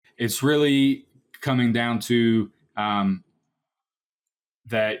it's really coming down to that,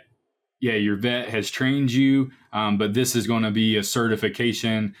 yeah, your vet has trained you, but this is going to be a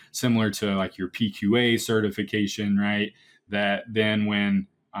certification similar to like your PQA certification, right? That then when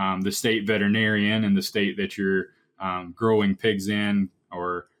the state veterinarian in the state that you're growing pigs in,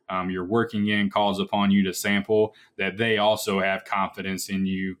 or you're working in, calls upon you to sample, that they also have confidence in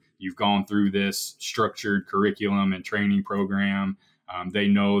you. You've gone through this structured curriculum and training program. They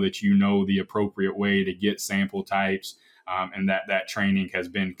know that you know the appropriate way to get sample types, and that training has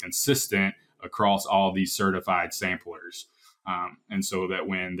been consistent across all these certified samplers. And so that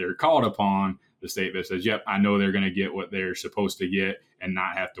when they're called upon, the state vet says, yep, I know they're going to get what they're supposed to get and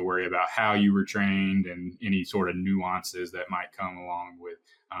not have to worry about how you were trained and any sort of nuances that might come along with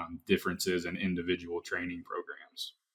differences in individual training programs.